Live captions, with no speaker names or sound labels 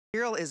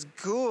material is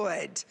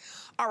good.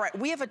 All right,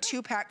 we have a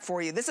 2-pack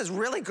for you. This is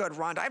really good,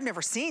 Rhonda. I've never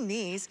seen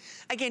these.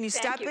 Again, you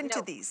step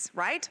into these,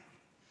 right?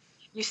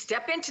 You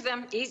step into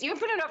them, easy. You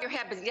can put it over your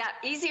head, but yeah,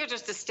 easier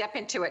just to step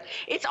into it.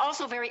 It's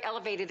also very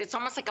elevated. It's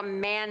almost like a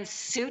man's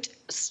suit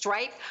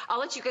stripe. I'll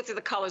let you go through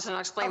the colors and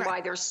I'll explain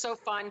why they're so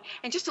fun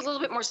and just a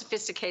little bit more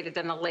sophisticated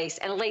than the lace,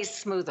 and lays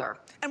smoother.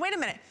 And wait a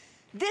minute.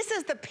 This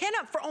is the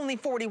PinUp for only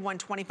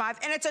 $41.25,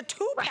 and it's a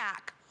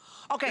 2-pack.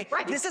 Okay,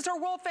 this is our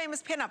world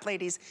famous PinUp,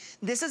 ladies.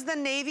 This is the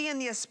navy and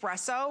the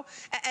espresso.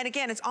 And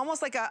again, it's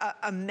almost like a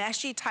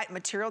meshy type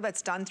material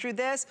that's done through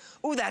this.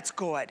 Ooh, that's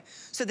good.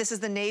 So this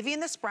is the navy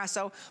and the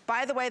espresso.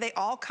 By the way, they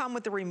all come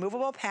with the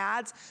removable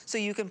pads, so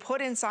you can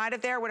put inside of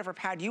there whatever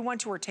pad you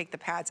want to, or take the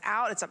pads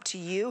out. It's up to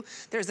you.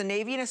 There's the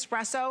navy and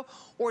espresso,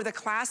 or the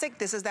classic.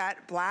 This is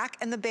that black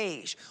and the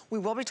beige. We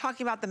will be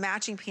talking about the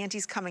matching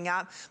panties coming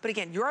up. But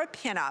again, you're a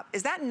PinUp.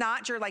 Is that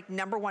not your like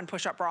 #1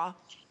 push-up bra?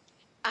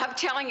 I'm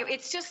telling you,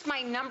 it's just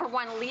my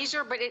 #1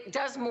 leisure, but it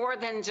does more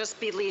than just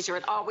be leisure.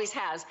 It always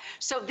has.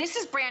 So this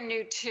is brand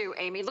new too,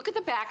 Amy. Look at the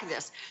back of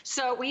this.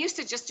 So we used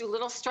to just do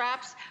little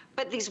straps,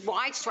 but these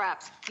wide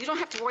straps, you don't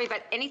have to worry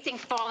about anything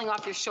falling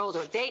off your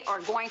shoulder. They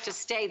are going to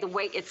stay the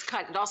way it's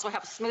cut. It also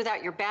helps smooth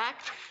out your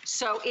back.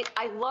 So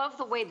I love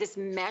the way this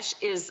mesh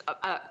is,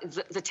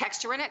 the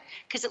texture in it,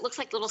 because it looks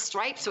like little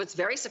stripes. So it's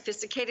very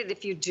sophisticated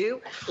if you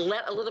do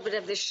let a little bit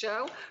of this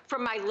show. For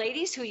my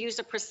ladies who use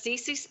a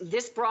prosthesis,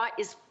 this bra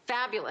is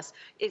fabulous.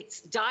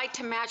 It's dyed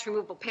to match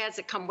removable pads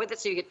that come with it,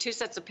 so you get 2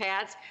 sets of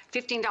pads,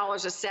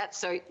 $15 a set,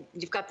 so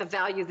you've got the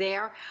value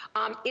there.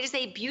 It is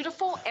a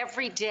beautiful,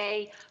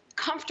 everyday,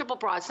 comfortable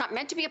bra. It's not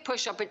meant to be a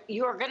push-up, but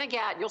you're gonna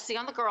get, you'll see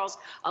on the girls,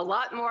 a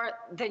lot more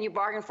than you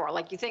bargained for.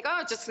 Like you think, oh,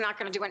 it's just not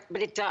gonna do it,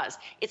 but it does.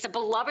 It's a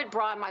beloved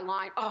bra in my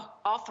line. Oh,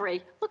 all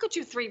 3. Look at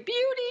you 3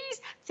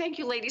 beauties. Thank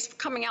you, ladies, for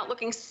coming out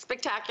looking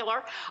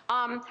spectacular.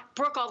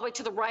 Brooke all the way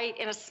to the right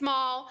in a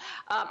small.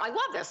 I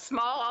love this.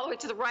 Small all the way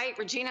to the right.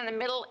 Regina in the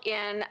middle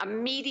in a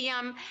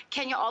medium.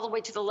 Kenya all the way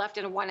to the left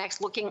in a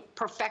 1X, looking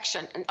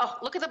perfection. And oh,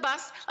 look at the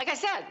bust. Like I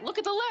said, look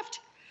at the lift.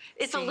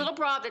 It's a little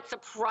bra that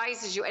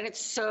surprises you, and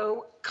it's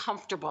so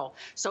comfortable.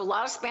 So a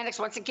lot of spandex.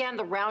 Once again,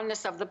 the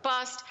roundness of the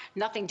bust,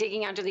 nothing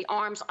digging under the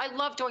arms. I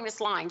love doing this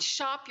line.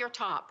 Shop your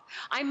top.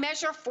 I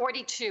measure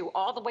 42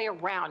 all the way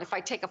around. If I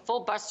take a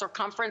full bust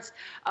circumference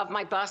of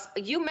my bust,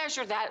 you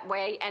measure that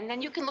way, and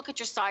then you can look at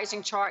your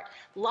sizing chart.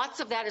 Lots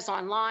of that is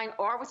online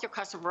or with your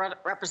customer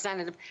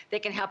representative. They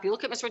can help you.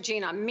 Look at Miss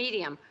Regina,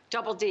 medium,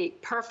 double D,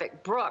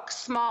 perfect. Brooke,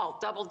 small,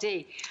 double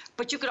D.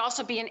 But you could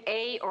also be an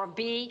A or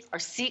B or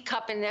C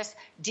cup in this,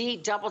 D,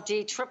 double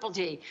D, triple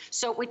D.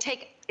 So we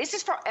take, this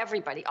is for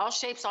everybody, all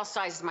shapes, all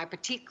sizes, my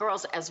petite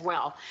girls as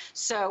well.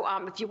 So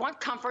if you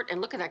want comfort,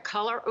 and look at that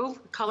color, ooh,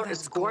 the color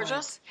is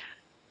gorgeous.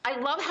 I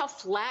love how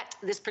flat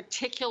this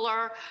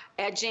particular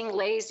edging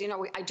lace, you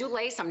know, I do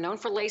lace, I'm known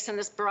for lace in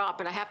this bra,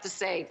 but I have to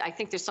say, I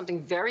think there's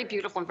something very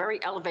beautiful and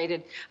very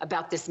elevated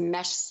about this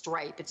mesh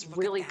stripe. It's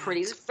really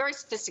pretty, it's very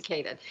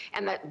sophisticated.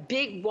 And that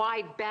big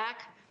wide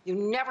back, you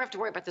never have to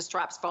worry about the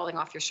straps falling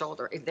off your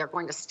shoulder. They're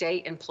going to stay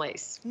in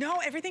place. No,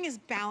 everything is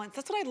balanced.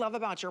 That's what I love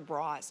about your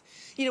bras.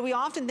 You know, we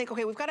often think,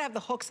 okay, we've got to have the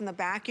hooks in the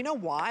back. You know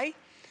why?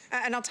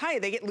 And I'll tell you,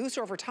 they get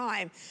looser over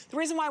time. The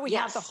reason why we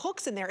have the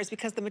hooks in there is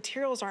because the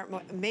materials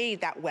aren't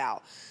made that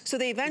well. So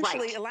they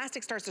eventually,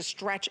 elastic starts to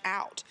stretch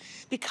out.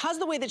 Because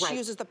the way that she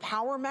uses the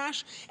power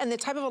mesh and the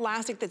type of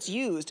elastic that's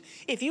used,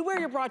 if you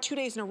wear your bra 2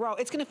 days in a row,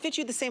 it's gonna fit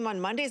you the same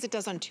on Monday as it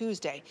does on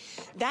Tuesday.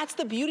 That's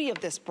the beauty of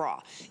this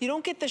bra. You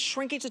don't get the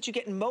shrinkage that you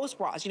get in most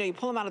bras. You know, you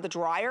pull them out of the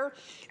dryer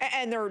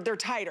and they're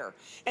tighter.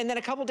 And then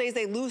a couple days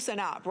they loosen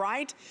up,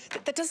 right?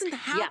 That doesn't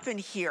happen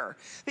here.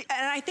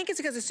 And I think it's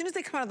because as soon as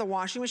they come out of the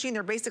washing machine,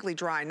 they're basically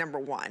dry,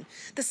 #1.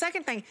 The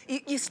second thing,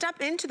 you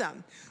step into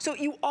them. So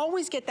you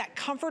always get that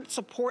comfort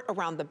support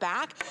around the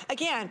back.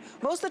 Again,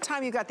 most of the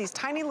time you've got these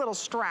tiny little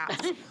straps,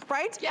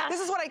 right? This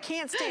is what I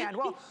can't stand.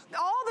 Well,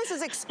 all this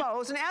is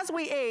exposed, and as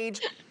we age,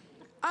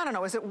 I don't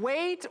know, is it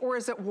weight or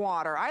is it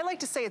water? I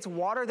like to say it's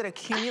water that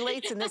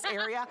accumulates in this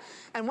area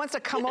and wants to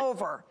come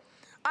over.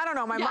 I don't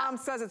know, my mom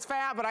says it's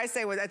fat, but I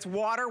say well, it's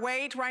water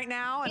weight right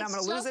now, and I'm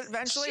gonna lose it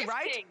eventually,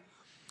 right?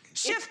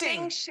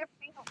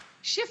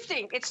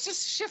 Shifting, it's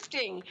just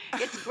shifting.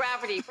 It's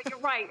gravity, but you're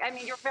right. I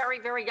mean, you're very,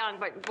 very young,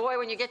 but boy,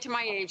 when you get to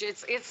my age,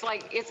 it's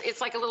like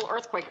a little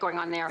earthquake going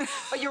on there.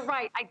 But you're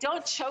right. I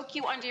don't choke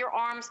you under your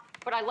arms,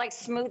 but I like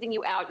smoothing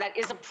you out. That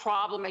is a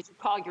problem, as you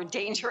call your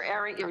danger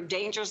area, your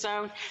danger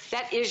zone.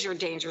 That is your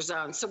danger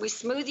zone. So we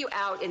smooth you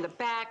out in the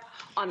back,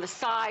 on the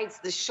sides,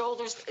 the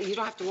shoulders. You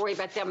don't have to worry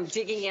about them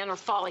digging in or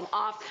falling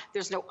off.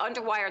 There's no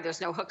underwire. There's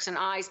no hooks and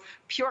eyes.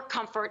 Pure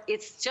comfort.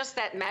 It's just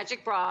that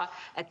magic bra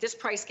at this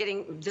price,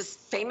 getting this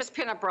famous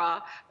PinUp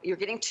bra. You're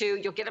getting 2.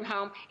 You'll get them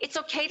home. It's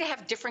okay to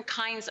have different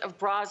kinds of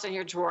bras in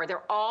your drawer.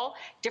 They're all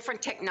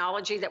different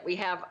technology that we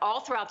have all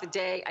throughout the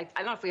day. I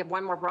don't know if we have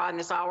one more bra in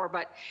this hour,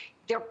 but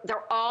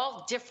they're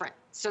all different.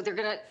 So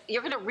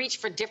you're gonna reach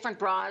for different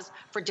bras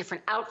for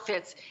different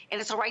outfits, and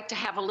it's all right to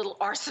have a little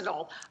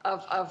arsenal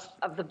of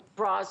the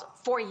bras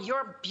for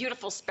your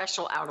beautiful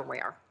special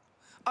outerwear.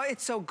 Oh,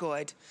 it's so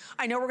good.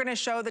 I know we're gonna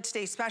show the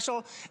Today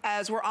Special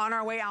as we're on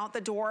our way out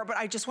the door, but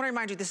I just wanna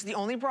remind you, this is the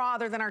only bra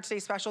other than our Today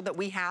Special that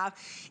we have.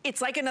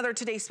 It's like another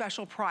Today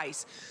Special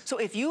price. So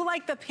if you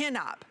like the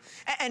PinUp,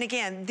 and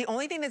again, the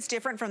only thing that's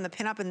different from the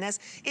PinUp in this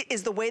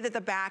is the way that the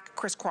back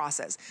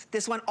crisscrosses.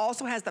 This one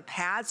also has the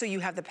pads, so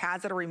you have the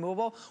pads that are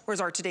removable,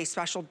 whereas our Today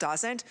Special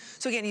doesn't.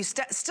 So again, you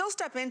still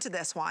step into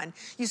this one.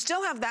 You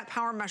still have that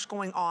power mesh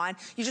going on.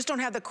 You just don't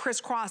have the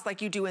crisscross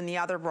like you do in the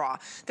other bra.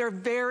 They're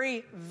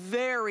very,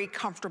 very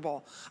comfortable.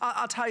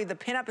 I'll tell you, the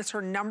PinUp is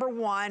her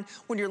 #1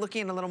 when you're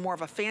looking at a little more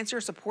of a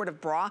fancier supportive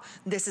bra.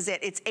 This is it.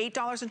 It's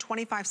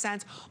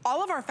 $8.25.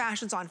 All of our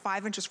fashions on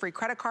 5 inches free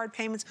credit card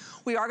payments.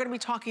 We are going to be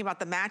talking about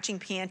the matching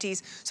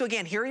panties. So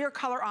again, here are your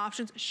color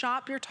options.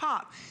 Shop your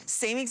top.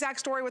 Same exact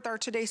story with our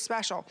Today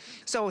Special.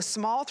 So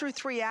small through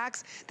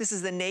 3X. This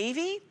is the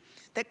navy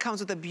that comes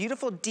with a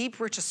beautiful, deep,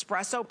 rich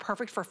espresso,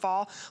 perfect for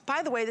fall.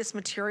 By the way, this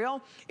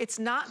material, it's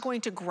not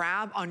going to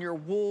grab on your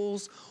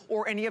wools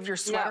or any of your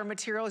sweater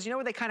materials. You know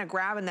where they kind of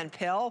grab and then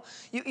pill?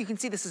 You can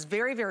see this is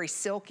very, very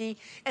silky.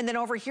 And then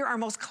over here, our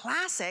most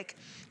classic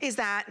is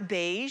that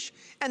beige.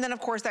 And then, of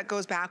course, that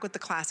goes back with the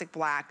classic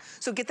black.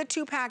 So get the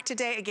 2-pack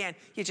today. Again,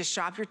 you just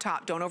shop your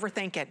top. Don't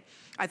overthink it.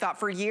 I thought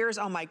for years,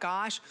 oh my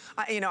gosh,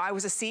 you know, I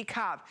was a C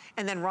cup.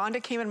 And then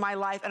Rhonda came in my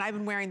life, and I've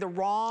been wearing the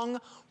wrong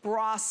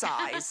bra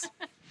size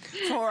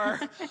for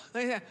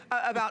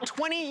about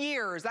 20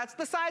 years. That's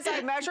the size I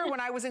measured when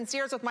I was in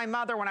Sears with my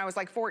mother when I was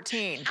like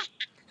 14.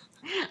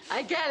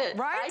 I get it.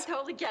 Right? I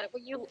totally get it.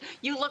 Well,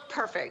 you look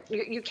perfect.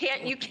 You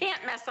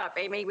can't mess up,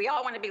 Amy. We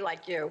all want to be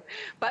like you,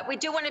 but we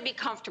do want to be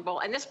comfortable.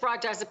 And this bra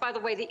does it. By the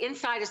way, the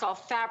inside is all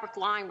fabric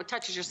lined. What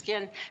touches your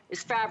skin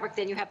is fabric.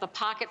 Then you have the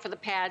pocket for the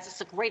pads.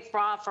 It's a great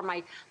bra for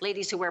my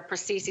ladies who wear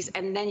prostheses.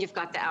 And then you've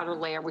got the outer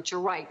layer, which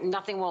you're right,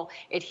 nothing will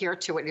adhere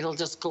to it. It'll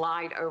just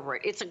glide over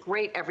it. It's a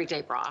great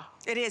everyday bra.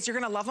 It is. You're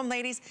going to love them,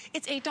 ladies.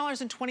 It's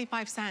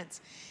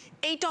 $8.25.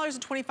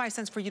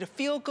 $8.25 for you to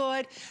feel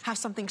good, have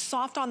something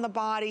soft on the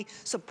body,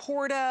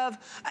 supportive.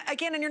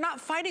 Again, and you're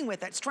not fighting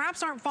with it.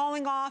 Straps aren't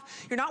falling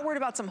off. You're not worried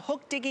about some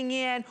hook digging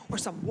in or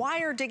some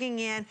wire digging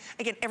in.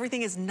 Again,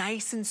 everything is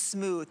nice and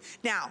smooth.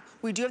 Now,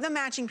 we do have the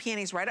matching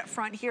panties right up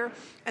front here,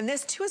 and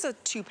this too is a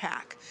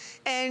 2-pack.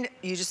 And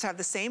you just have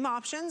the same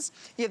options.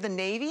 You have the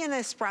navy and the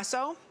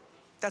espresso.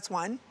 That's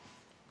one.